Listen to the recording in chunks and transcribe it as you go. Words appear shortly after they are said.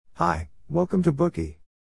Hi, welcome to Bookey.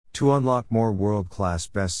 To unlock more world-class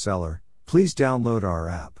bestseller, please download our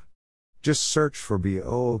app. Just search for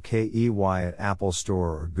Bookey at Apple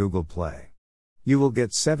Store or Google Play. You will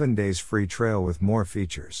get 7 days free trial with more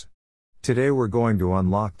features. Today we're going to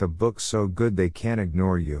unlock the book So Good They Can't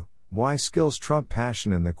Ignore You, Why Skills Trump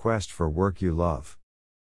Passion in the Quest for Work You Love.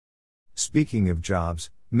 Speaking of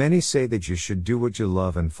jobs, many say that you should do what you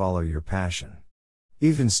love and follow your passion.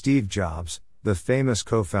 Even Steve Jobs, the famous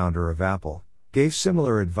co-founder of Apple, gave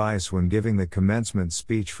similar advice when giving the commencement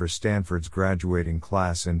speech for Stanford's graduating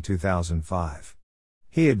class in 2005.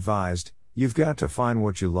 He advised, "You've got to find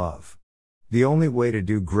what you love. The only way to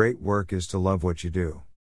do great work is to love what you do.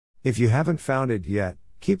 If you haven't found it yet,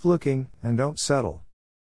 keep looking, and don't settle."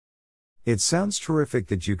 It sounds terrific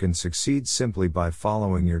that you can succeed simply by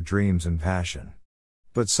following your dreams and passion.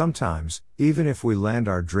 But sometimes, even if we land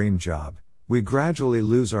our dream job, we gradually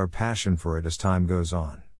lose our passion for it as time goes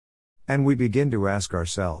on. And we begin to ask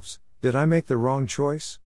ourselves, did I make the wrong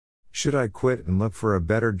choice? Should I quit and look for a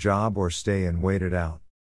better job or stay and wait it out?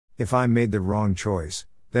 If I made the wrong choice,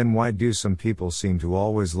 then why do some people seem to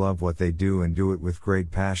always love what they do and do it with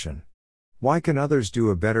great passion? Why can others do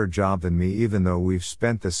a better job than me even though we've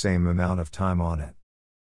spent the same amount of time on it?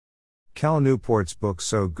 Cal Newport's book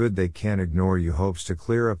So Good They Can't Ignore You hopes to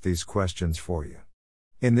clear up these questions for you.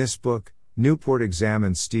 In this book, Newport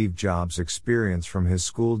examines Steve Jobs' experience from his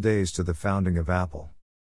school days to the founding of Apple.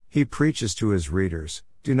 He preaches to his readers,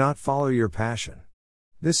 do not follow your passion.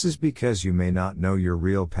 This is because you may not know your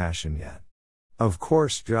real passion yet. Of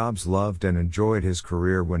course, Jobs loved and enjoyed his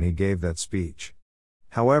career when he gave that speech.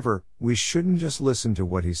 However, we shouldn't just listen to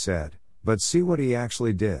what he said, but see what he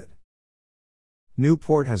actually did.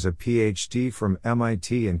 Newport has a PhD from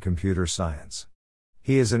MIT in computer science.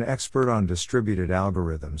 He is an expert on distributed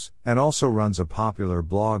algorithms, and also runs a popular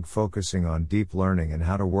blog focusing on deep learning and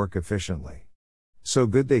how to work efficiently. So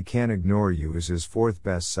Good They Can't Ignore You is his 4th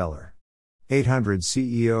bestseller. 800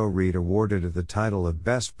 CEO Read awarded it the title of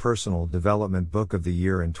Best Personal Development Book of the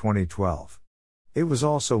Year in 2012. It was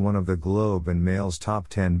also one of the Globe and Mail's top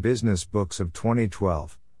 10 business books of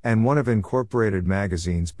 2012, and one of Incorporated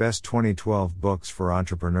Magazine's best 2012 books for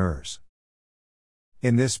entrepreneurs.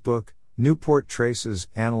 In this book, Newport traces,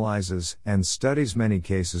 analyzes, and studies many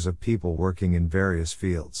cases of people working in various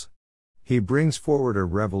fields. He brings forward a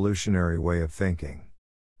revolutionary way of thinking.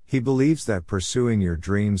 He believes that pursuing your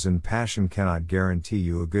dreams and passion cannot guarantee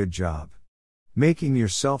you a good job. Making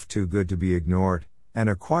yourself too good to be ignored, and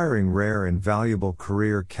acquiring rare and valuable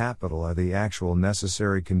career capital are the actual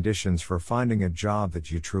necessary conditions for finding a job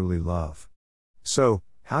that you truly love. So,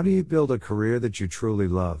 how do you build a career that you truly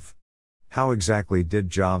love? How exactly did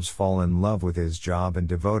Jobs fall in love with his job and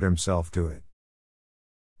devote himself to it?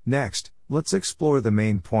 Next, let's explore the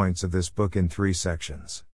main points of this book in 3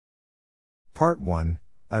 sections. Part 1,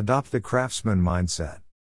 Adopt the Craftsman Mindset.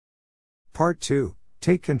 Part 2,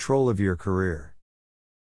 Take Control of Your Career.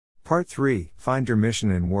 Part 3, Find Your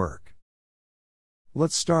Mission in Work.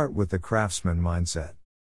 Let's start with the craftsman mindset.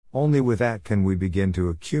 Only with that can we begin to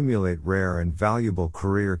accumulate rare and valuable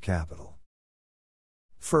career capital.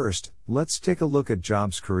 First, let's take a look at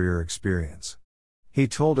Jobs' career experience. He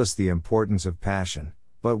told us the importance of passion,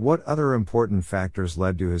 but what other important factors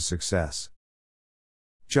led to his success?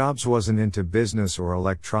 Jobs wasn't into business or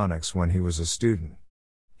electronics when he was a student.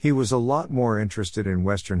 He was a lot more interested in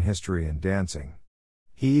Western history and dancing.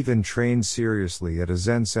 He even trained seriously at a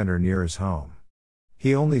Zen center near his home.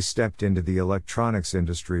 He only stepped into the electronics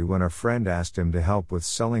industry when a friend asked him to help with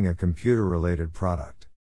selling a computer-related product.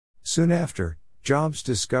 Soon after, Jobs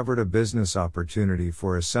discovered a business opportunity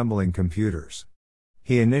for assembling computers.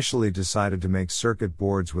 He initially decided to make circuit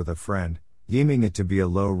boards with a friend, deeming it to be a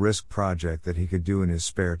low-risk project that he could do in his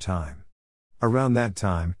spare time. Around that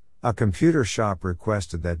time, a computer shop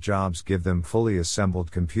requested that Jobs give them fully assembled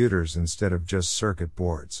computers instead of just circuit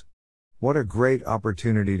boards. What a great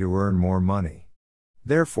opportunity to earn more money.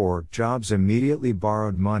 Therefore, Jobs immediately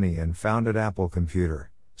borrowed money and founded Apple Computer,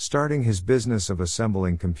 starting his business of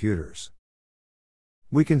assembling computers.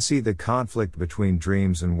 We can see the conflict between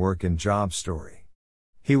dreams and work in Jobs' story.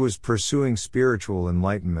 He was pursuing spiritual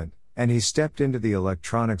enlightenment, and he stepped into the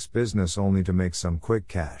electronics business only to make some quick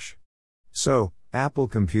cash. So, Apple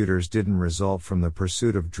Computers didn't result from the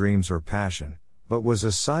pursuit of dreams or passion, but was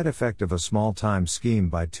a side effect of a small-time scheme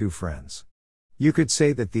by 2 friends. You could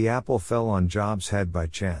say that the apple fell on Jobs' head by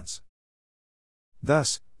chance.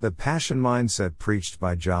 Thus, the passion mindset preached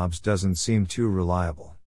by Jobs doesn't seem too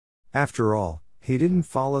reliable. After all, he didn't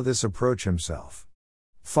follow this approach himself.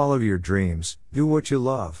 Follow your dreams, do what you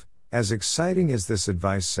love. As exciting as this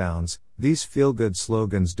advice sounds, these feel-good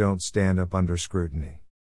slogans don't stand up under scrutiny.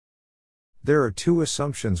 There are two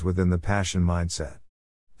assumptions within the passion mindset.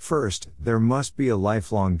 First, there must be a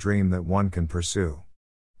lifelong dream that one can pursue.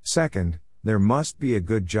 Second, there must be a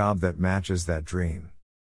good job that matches that dream.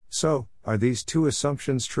 So, are these two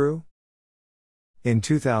assumptions true? In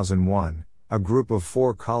 2001, a group of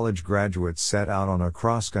 4 college graduates set out on a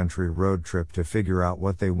cross-country road trip to figure out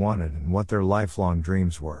what they wanted and what their lifelong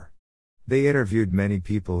dreams were. They interviewed many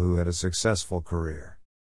people who had a successful career.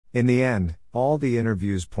 In the end, all the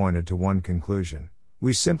interviews pointed to one conclusion: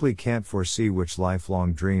 we simply can't foresee which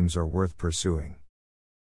lifelong dreams are worth pursuing.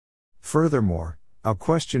 Furthermore, a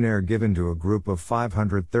questionnaire given to a group of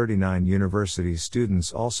 539 university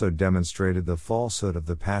students also demonstrated the falsehood of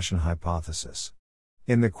the passion hypothesis.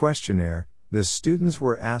 In the questionnaire, the students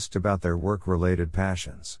were asked about their work-related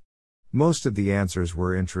passions. Most of the answers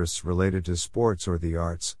were interests related to sports or the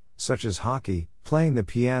arts, such as hockey, playing the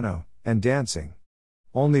piano, and dancing.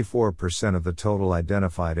 Only 4% of the total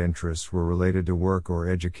identified interests were related to work or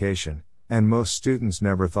education, and most students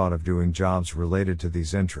never thought of doing jobs related to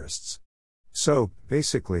these interests. So,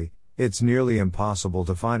 basically, it's nearly impossible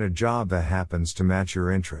to find a job that happens to match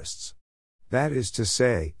your interests. That is to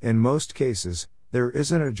say, in most cases, there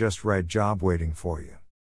isn't a just right job waiting for you.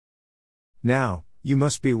 Now, you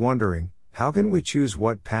must be wondering, how can we choose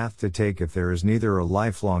what path to take if there is neither a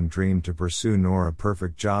lifelong dream to pursue nor a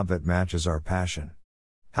perfect job that matches our passion?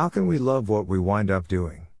 How can we love what we wind up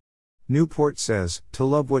doing? Newport says, to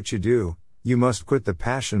love what you do, you must quit the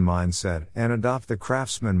passion mindset and adopt the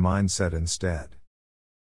craftsman mindset instead.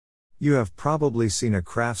 You have probably seen a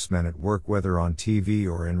craftsman at work, whether on TV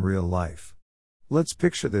or in real life. Let's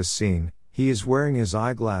picture this scene. He is wearing his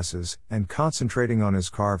eyeglasses and concentrating on his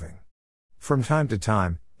carving. From time to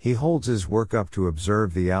time, he holds his work up to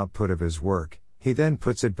observe the output of his work. He then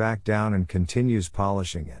puts it back down and continues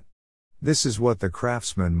polishing it. This is what the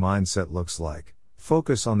craftsman mindset looks like.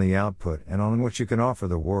 Focus on the output and on what you can offer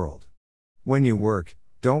the world. When you work,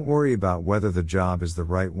 don't worry about whether the job is the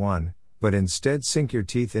right one, but instead sink your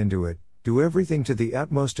teeth into it, do everything to the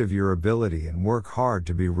utmost of your ability and work hard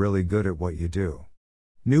to be really good at what you do.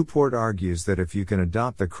 Newport argues that if you can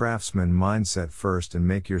adopt the craftsman mindset first and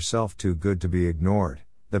make yourself too good to be ignored,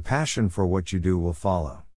 the passion for what you do will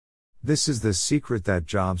follow. This is the secret that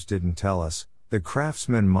Jobs didn't tell us. The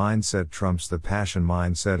craftsman mindset trumps the passion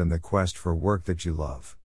mindset in the quest for work that you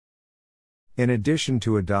love. In addition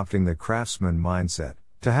to adopting the craftsman mindset,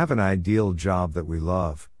 to have an ideal job that we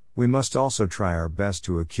love, we must also try our best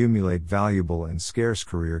to accumulate valuable and scarce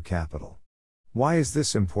career capital. Why is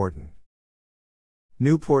this important?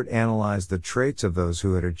 Newport analyzed the traits of those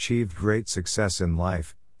who had achieved great success in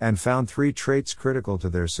life, and found 3 traits critical to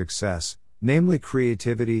their success, namely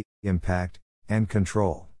creativity, impact, and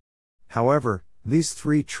control. However, these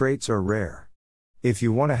 3 traits are rare. If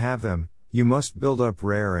you want to have them, you must build up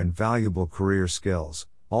rare and valuable career skills,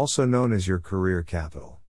 also known as your career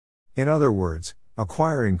capital. In other words,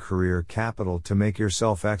 acquiring career capital to make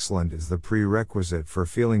yourself excellent is the prerequisite for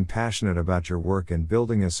feeling passionate about your work and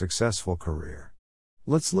building a successful career.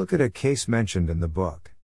 Let's look at a case mentioned in the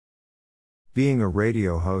book. Being a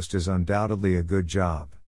radio host is undoubtedly a good job.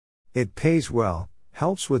 It pays well,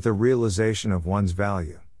 helps with the realization of one's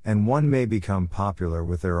value, and one may become popular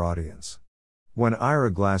with their audience. When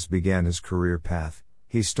Ira Glass began his career path,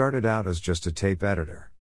 he started out as just a tape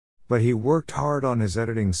editor. But he worked hard on his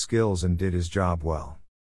editing skills and did his job well.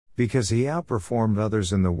 Because he outperformed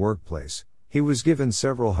others in the workplace, he was given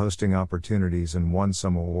several hosting opportunities and won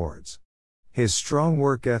some awards. His strong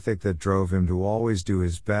work ethic that drove him to always do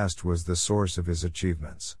his best was the source of his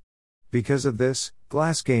achievements. Because of this,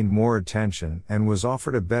 Glass gained more attention and was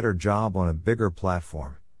offered a better job on a bigger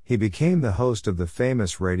platform. He became the host of the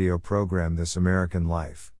famous radio program This American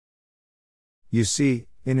Life. You see,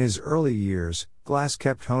 in his early years, Glass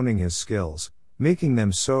kept honing his skills, making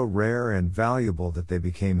them so rare and valuable that they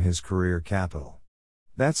became his career capital.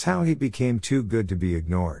 That's how he became too good to be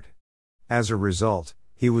ignored. As a result,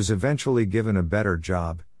 he was eventually given a better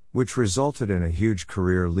job, which resulted in a huge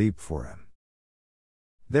career leap for him.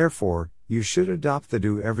 Therefore, you should adopt the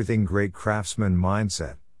do everything great craftsman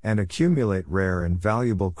mindset, and accumulate rare and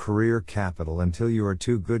valuable career capital until you are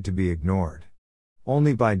too good to be ignored.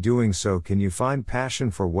 Only by doing so can you find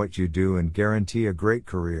passion for what you do and guarantee a great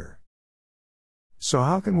career. So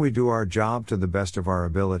how can we do our job to the best of our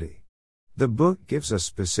ability? The book gives us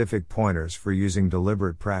specific pointers for using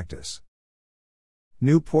deliberate practice.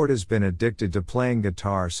 Newport has been addicted to playing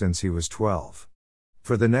guitar since he was 12.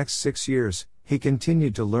 For the next 6 years, he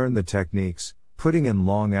continued to learn the techniques, putting in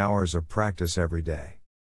long hours of practice every day.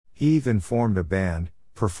 He even formed a band,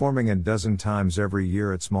 performing a dozen times every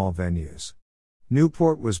year at small venues.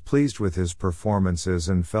 Newport was pleased with his performances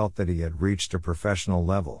and felt that he had reached a professional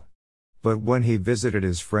level. But when he visited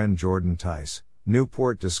his friend Jordan Tice,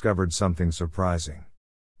 Newport discovered something surprising.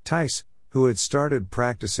 Tice, who had started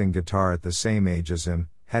practicing guitar at the same age as him,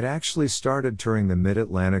 had actually started touring the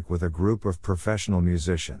Mid-Atlantic with a group of professional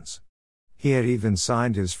musicians. He had even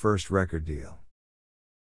signed his first record deal.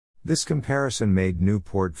 This comparison made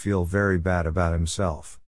Newport feel very bad about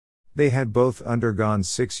himself. They had both undergone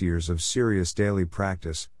 6 years of serious daily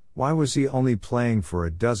practice. Why was he only playing for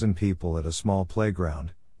a dozen people at a small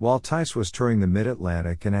playground, while Tice was touring the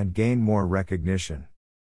Mid-Atlantic and had gained more recognition?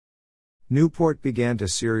 Newport began to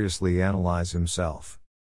seriously analyze himself.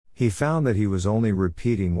 He found that he was only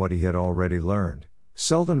repeating what he had already learned,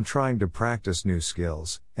 seldom trying to practice new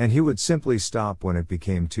skills, and he would simply stop when it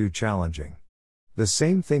became too challenging. The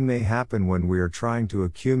same thing may happen when we are trying to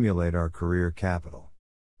accumulate our career capital.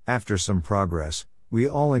 After some progress, we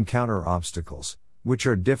all encounter obstacles, which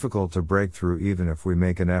are difficult to break through even if we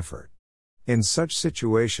make an effort. In such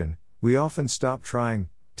situation, we often stop trying,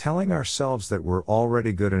 telling ourselves that we're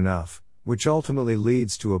already good enough, which ultimately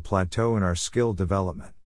leads to a plateau in our skill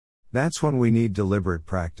development. That's when we need deliberate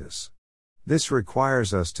practice. This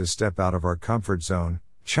requires us to step out of our comfort zone,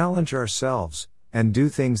 challenge ourselves, and do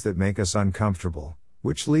things that make us uncomfortable,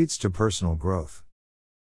 which leads to personal growth.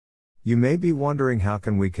 You may be wondering, how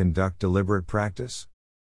can we conduct deliberate practice?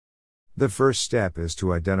 The first step is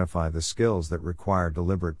to identify the skills that require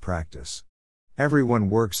deliberate practice. Everyone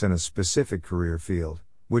works in a specific career field,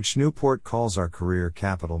 which Newport calls our career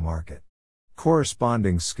capital market.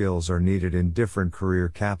 Corresponding skills are needed in different career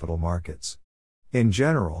capital markets. In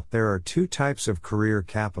general, there are 2 types of career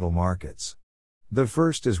capital markets. The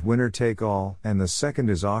first is winner-take-all, and the second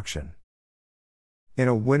is auction. In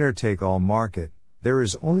a winner-take-all market, there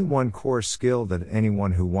is only one core skill that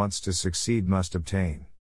anyone who wants to succeed must obtain.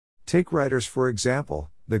 Take writers for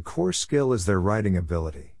example, the core skill is their writing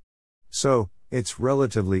ability. So, it's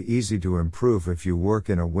relatively easy to improve if you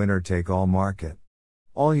work in a winner-take-all market.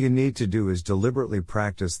 All you need to do is deliberately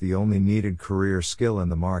practice the only needed career skill in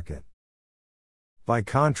the market. By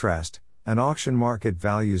contrast, an auction market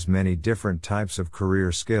values many different types of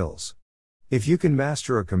career skills. If you can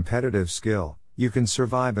master a competitive skill, you can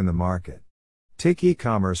survive in the market. Take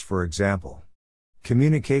e-commerce for example.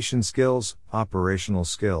 Communication skills, operational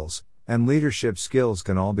skills, and leadership skills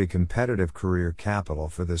can all be competitive career capital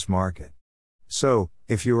for this market. So,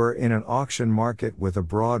 if you are in an auction market with a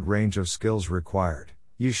broad range of skills required,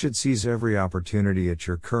 you should seize every opportunity at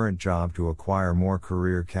your current job to acquire more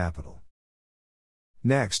career capital.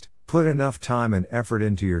 Next, put enough time and effort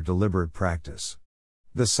into your deliberate practice.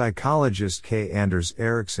 The psychologist K. Anders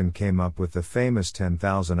Ericsson came up with the famous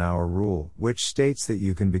 10,000-hour rule, which states that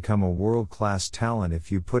you can become a world-class talent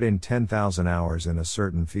if you put in 10,000 hours in a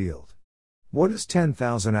certain field. What does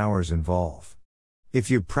 10,000 hours involve?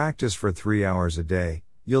 If you practice for 3 hours a day,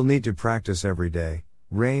 you'll need to practice every day,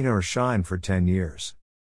 rain or shine, for 10 years.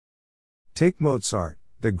 Take Mozart,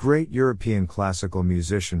 the great European classical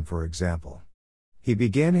musician, for example. He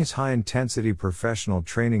began his high-intensity professional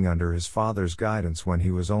training under his father's guidance when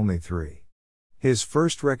he was only 3. His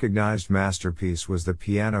first recognized masterpiece was the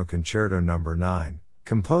Piano Concerto No. 9,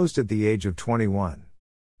 composed at the age of 21.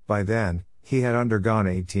 By then, he had undergone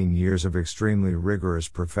 18 years of extremely rigorous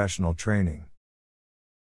professional training.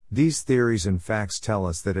 These theories and facts tell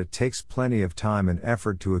us that it takes plenty of time and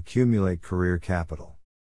effort to accumulate career capital.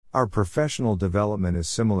 Our professional development is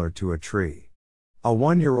similar to a tree. A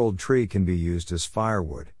 1-year-old tree can be used as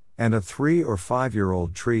firewood, and a 3 or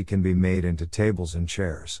 5-year-old tree can be made into tables and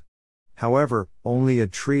chairs. However, only a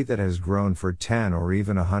tree that has grown for 10 or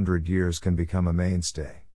even 100 years can become a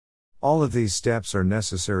mainstay. All of these steps are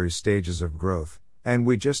necessary stages of growth, and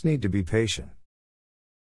we just need to be patient.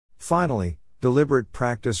 Finally, deliberate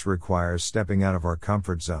practice requires stepping out of our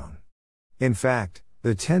comfort zone. In fact,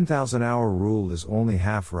 the 10,000-hour rule is only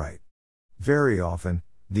half right. Very often,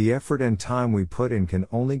 the effort and time we put in can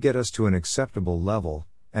only get us to an acceptable level,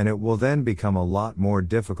 and it will then become a lot more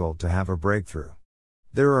difficult to have a breakthrough.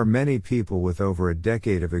 There are many people with over a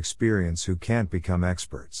decade of experience who can't become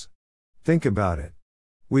experts. Think about it.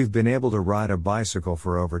 We've been able to ride a bicycle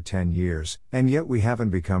for over 10 years, and yet we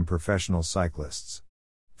haven't become professional cyclists.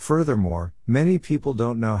 Furthermore, many people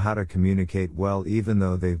don't know how to communicate well even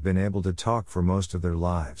though they've been able to talk for most of their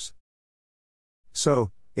lives.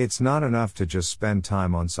 So, it's not enough to just spend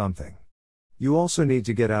time on something. You also need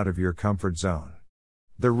to get out of your comfort zone.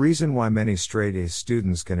 The reason why many straight-A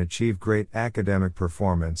students can achieve great academic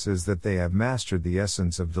performance is that they have mastered the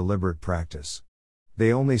essence of deliberate practice.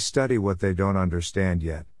 They only study what they don't understand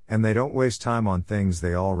yet, and they don't waste time on things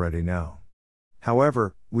they already know.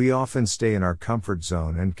 However, we often stay in our comfort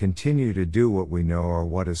zone and continue to do what we know or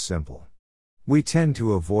what is simple. We tend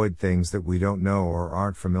to avoid things that we don't know or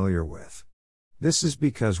aren't familiar with. This is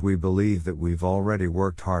because we believe that we've already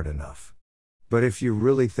worked hard enough. But if you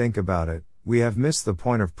really think about it, we have missed the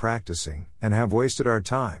point of practicing, and have wasted our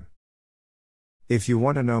time. If you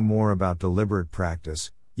want to know more about deliberate practice,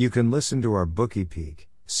 you can listen to our Bookie Peak,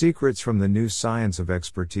 Secrets from the New Science of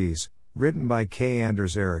Expertise, written by K.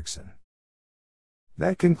 Anders Ericsson.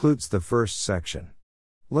 That concludes the first section.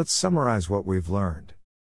 Let's summarize what we've learned.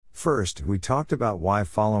 First, we talked about why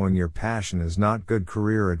following your passion is not good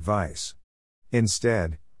career advice.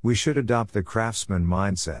 Instead, we should adopt the craftsman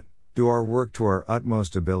mindset, do our work to our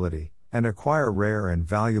utmost ability, and acquire rare and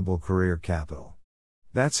valuable career capital.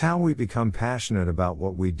 That's how we become passionate about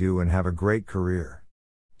what we do and have a great career.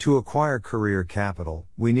 To acquire career capital,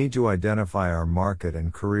 we need to identify our market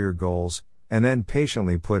and career goals, and then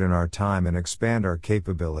patiently put in our time and expand our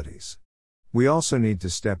capabilities. We also need to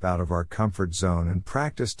step out of our comfort zone and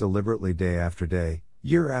practice deliberately day after day,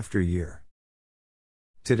 year after year.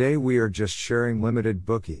 Today we are just sharing limited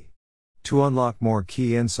Bookie. To unlock more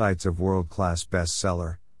key insights of world-class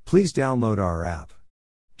bestseller, please download our app.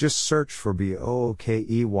 Just search for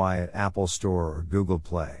BOOKEY at Apple Store or Google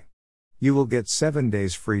Play. You will get 7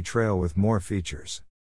 days free trial with more features.